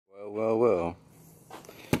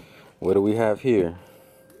What do we have here?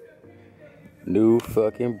 New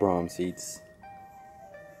fucking Brom seats.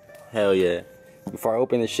 Hell yeah. Before I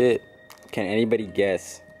open the shit, can anybody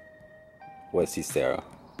guess what seats they are?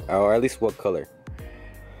 Or at least what color?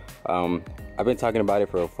 I've been talking about it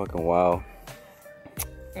for a fucking while.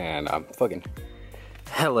 And I'm fucking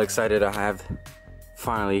hella excited to have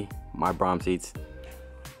finally my Brom seats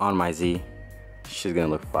on my Z. She's gonna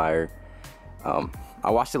look fire. I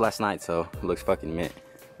watched it last night, so it looks fucking mint.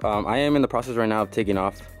 I am in the process right now of taking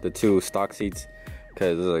off the 2 stock seats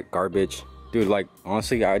because it's like garbage. Dude, like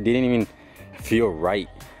honestly, I didn't even feel right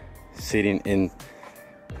sitting in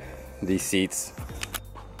these seats.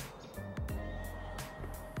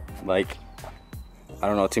 Like, I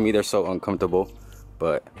don't know, to me they're so uncomfortable.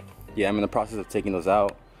 But yeah, I'm in the process of taking those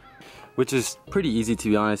out, which is pretty easy, to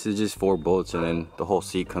be honest. It's just 4 bolts and then the whole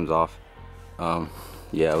seat comes off.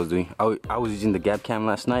 Yeah, I was using the Gap Cam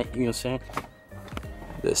last night, you know what I'm saying?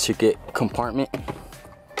 The ticket compartment.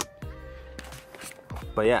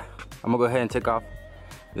 But yeah, I'm gonna go ahead and take off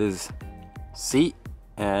this seat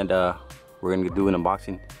and we're gonna do an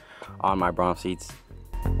unboxing on my Brom seats.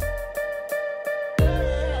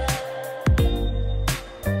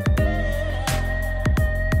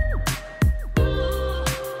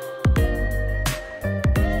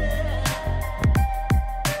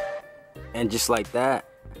 And just like that,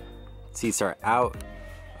 seats are out.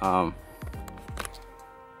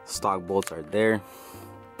 Stock bolts are there.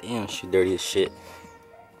 Damn, she dirty as shit.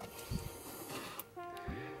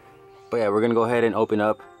 But yeah, we're gonna go ahead and open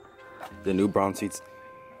up the new Brom seats.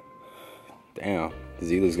 Damn, the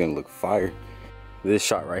Z-Lig's gonna look fire. This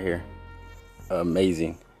shot right here,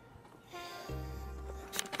 amazing.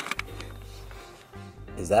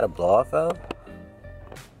 Is that a blow-off valve?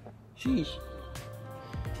 Sheesh.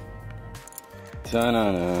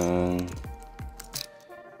 Ta-na-na.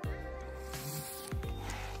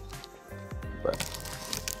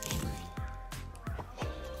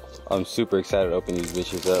 I'm super excited to open these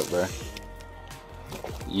bitches up, bro.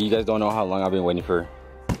 You guys don't know how long I've been waiting for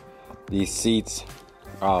these seats.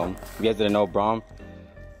 You guys didn't know, Brom,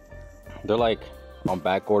 they're like on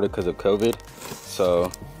back order because of COVID. So,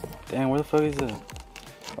 damn, where the fuck is it?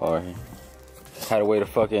 Oh, right here. Had to wait a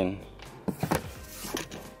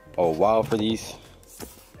while for these.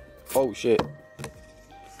 Oh shit.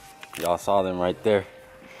 Y'all saw them right there.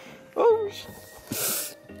 Oh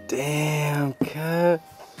shit. Damn, cut.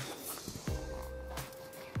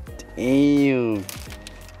 Damn.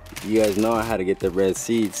 You guys know how to get the red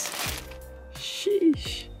seats.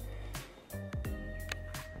 Sheesh.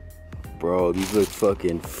 Bro, these look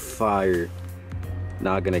fucking fire.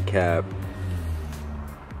 Not gonna cap.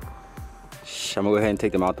 I'm gonna go ahead and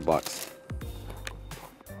take them out the box.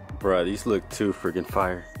 Bro, these look too freaking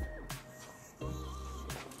fire.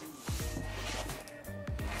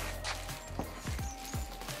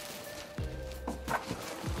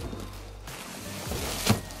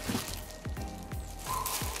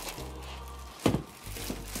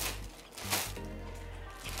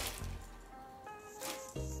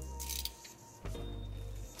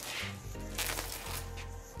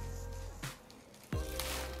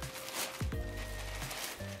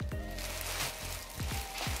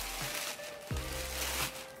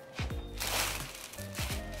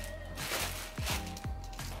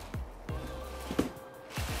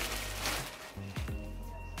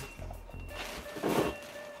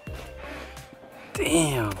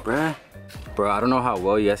 Damn, bruh. Bro, I don't know how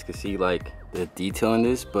well you guys can see like the detail in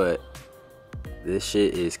this, but this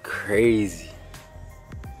shit is crazy.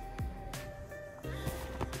 I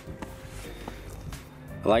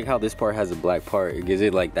like how this part has a black part. It gives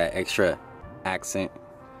it like that extra accent.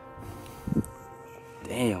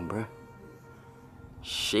 Damn, bruh.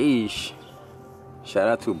 Sheesh. Shout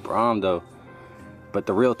out to Brom though. But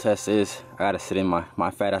the real test is I gotta sit in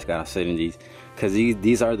my fat ass gotta sit in these, cause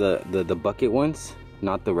these are the bucket ones,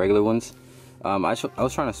 not the regular ones. I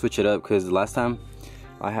was trying to switch it up because last time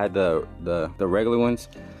I had the regular ones,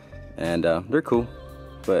 and they're cool,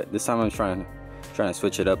 but this time I'm trying to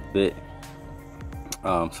switch it up a bit.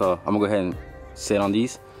 So I'm gonna go ahead and sit on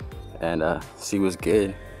these and see what's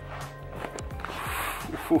good.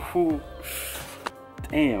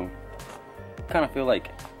 Damn, kind of feel like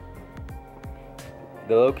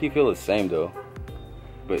the low-key feel the same though,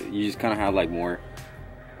 but you just kind of have like more,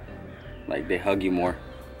 like they hug you more.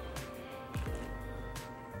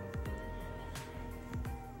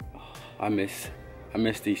 I miss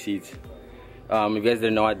these seats. If you guys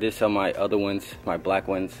didn't know, I did sell my other ones, my black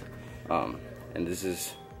ones, and this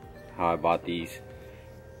is how I bought these.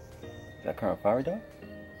 Is that current fire dog?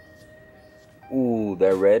 Ooh,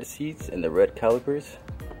 the red seats and the red calipers,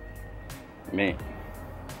 man.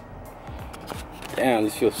 Damn,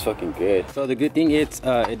 this feels fucking good. So the good thing is,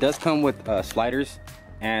 it does come with sliders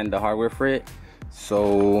and the hardware for it.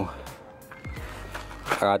 So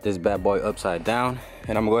I got this bad boy upside down,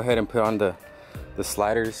 and I'm gonna go ahead and put on the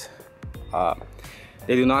sliders.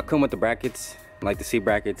 They do not come with the brackets, like the seat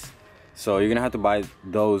brackets. So you're gonna have to buy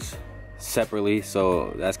those separately.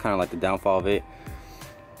 So that's kind of like the downfall of it.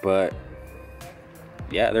 But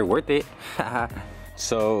yeah, they're worth it.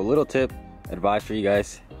 So little tip, advice for you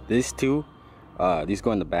guys. These two, these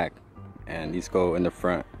go in the back and these go in the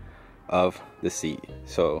front of the seat.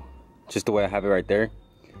 So just the way I have it right there,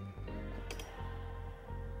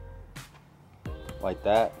 like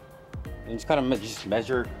that. And just kind of just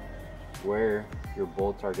measure where your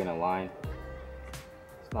bolts are gonna line.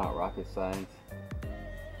 It's not rocket science.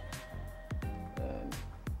 And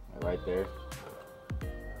right there.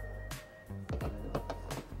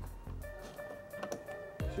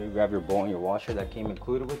 So you grab your bolt and your washer that came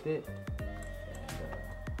included with it.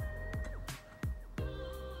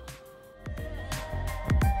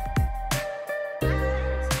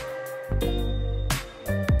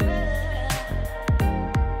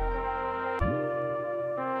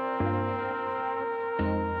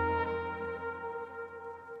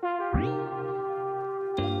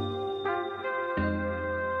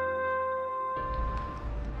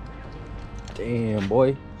 Damn,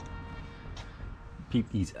 boy. Peep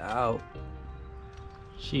these out.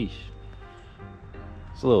 Sheesh.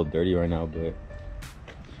 It's a little dirty right now, but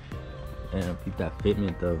damn, peep that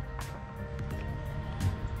fitment though.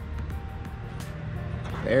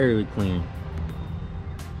 Very clean.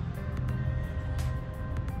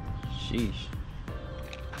 Sheesh.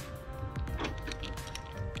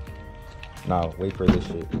 Nah, wait for this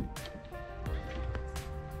shit.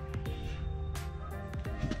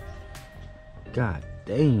 God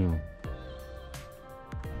damn.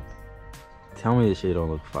 Tell me this shit don't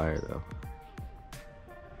look fire though.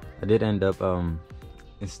 I did end up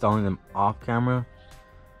installing them off camera.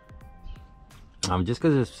 Just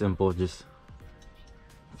cause it's simple, just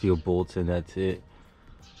a few bolts and that's it.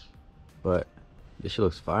 But this shit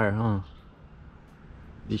looks fire, huh?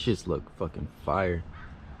 These shits look fucking fire.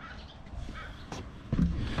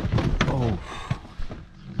 Oh.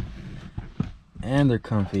 And they're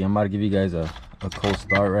comfy. I'm about to give you guys a cold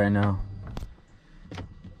start right now.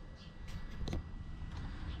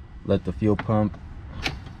 Let the fuel pump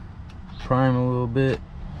prime a little bit,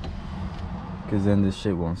 because then this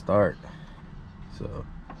shit won't start. So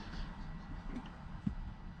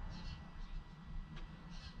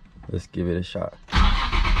let's give it a shot.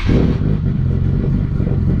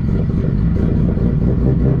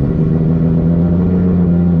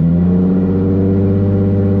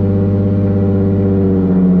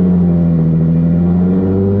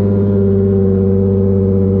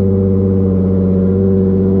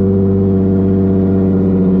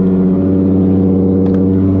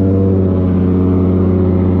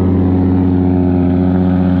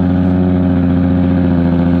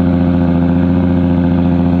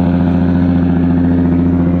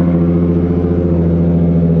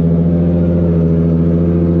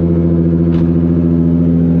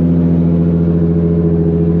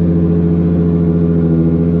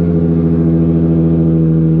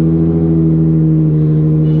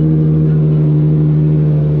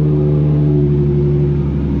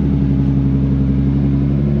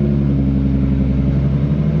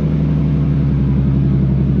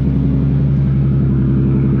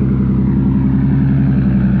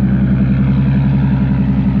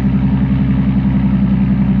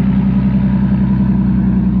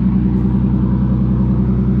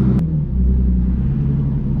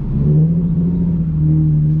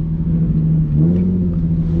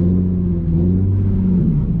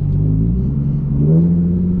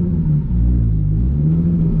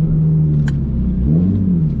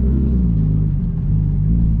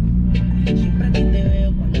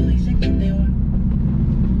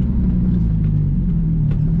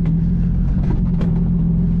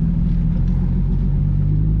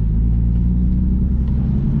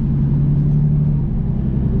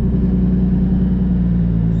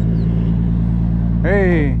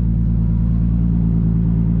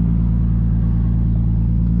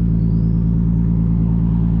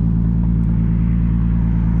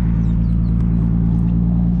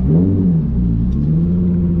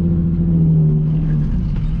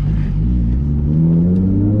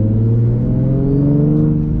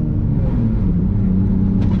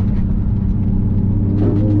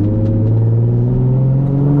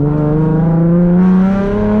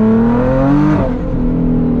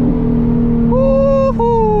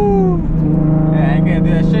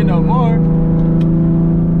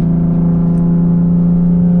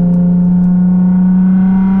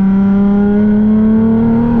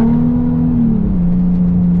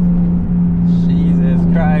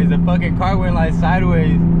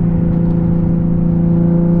 sideways.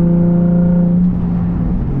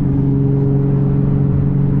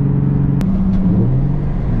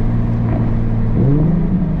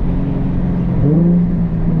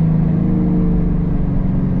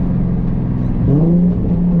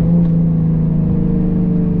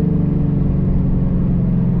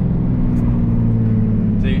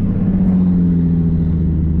 See?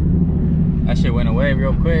 That shit went away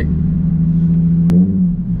real quick.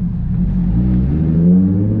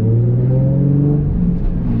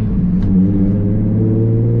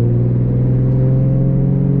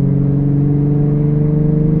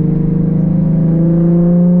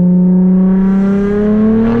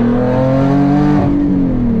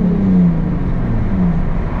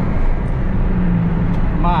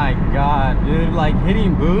 My God, dude, like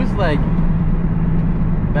hitting boost, like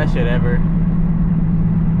best shit ever.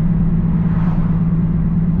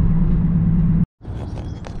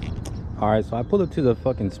 Alright, so I pulled up to the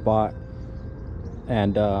fucking spot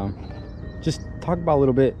and just talk about a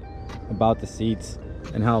little bit about the seats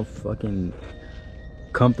and how fucking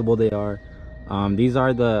comfortable they are. These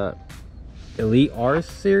are the Elite R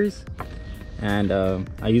series, and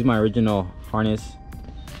I use my original harness,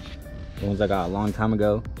 the ones I got a long time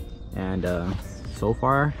ago, and so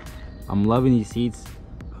far I'm loving these seats.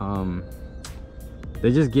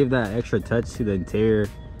 They just give that extra touch to the interior.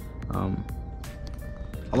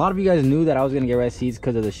 A lot of you guys knew that I was gonna get red seats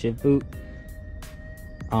because of the shift boot,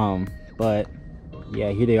 but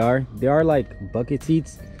yeah, here they are. They are like bucket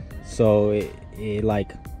seats, so it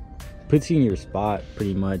like puts you in your spot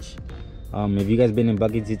pretty much. If you guys been in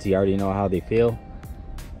bucket seats, you already know how they feel,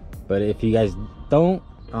 but if you guys don't,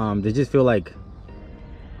 they just feel like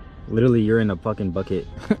literally you're in a fucking bucket.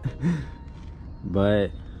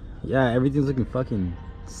 But yeah, everything's looking fucking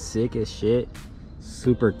sick as shit,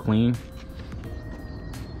 super clean.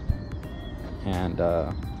 And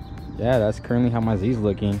yeah, that's currently how my Z's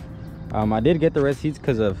looking. I did get the red seats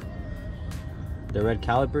because of the red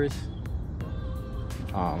calipers.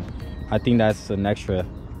 I think that's an extra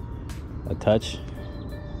touch,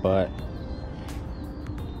 but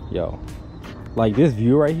yo, like this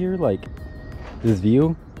view right here, like this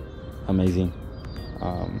view, amazing.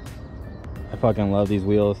 I fucking love these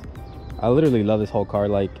wheels. I literally love this whole car.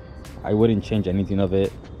 Like, I wouldn't change anything of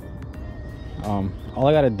it. All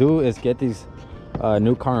I gotta do is get these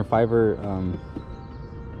new carbon fiber,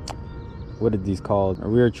 what are these called, a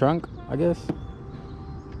rear trunk, I guess.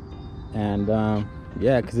 And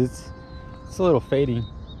yeah, because it's a little fading,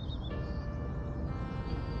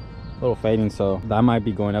 so that might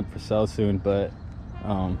be going up for sale soon. But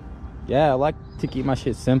yeah, I like to keep my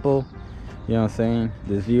shit simple, you know what I'm saying.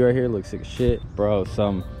 This view right here looks like shit, bro.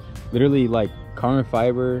 Some literally like carbon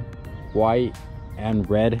fiber, white and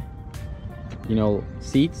red, you know,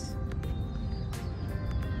 seats.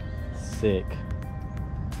 Sick.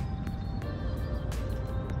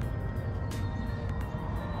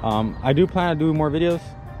 I do plan on doing more videos.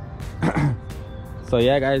 So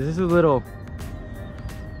yeah, guys, this is a little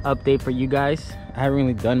update for you guys. I haven't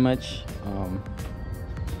really done much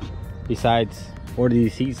besides order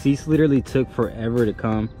these seats. These literally took forever to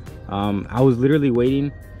come. I was literally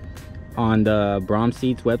waiting on the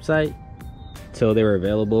Bromseats website till they were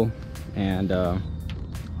available, and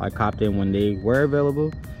I copped in when they were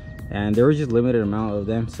available, and there was just limited amount of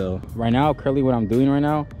them. So right now, currently what I'm doing right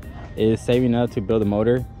now is saving up to build a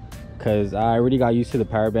motor, because I already got used to the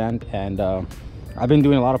power band, and I've been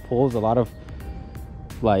doing a lot of pulls, a lot of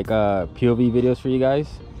like POV videos for you guys,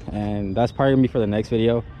 and that's probably gonna be for the next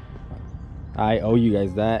video. I owe you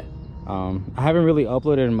guys that. I haven't really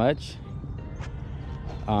uploaded much,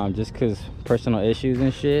 just because personal issues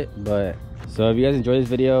and shit. But so if you guys enjoyed this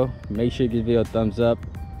video, make sure you give the video a thumbs up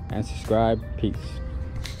and subscribe. Peace.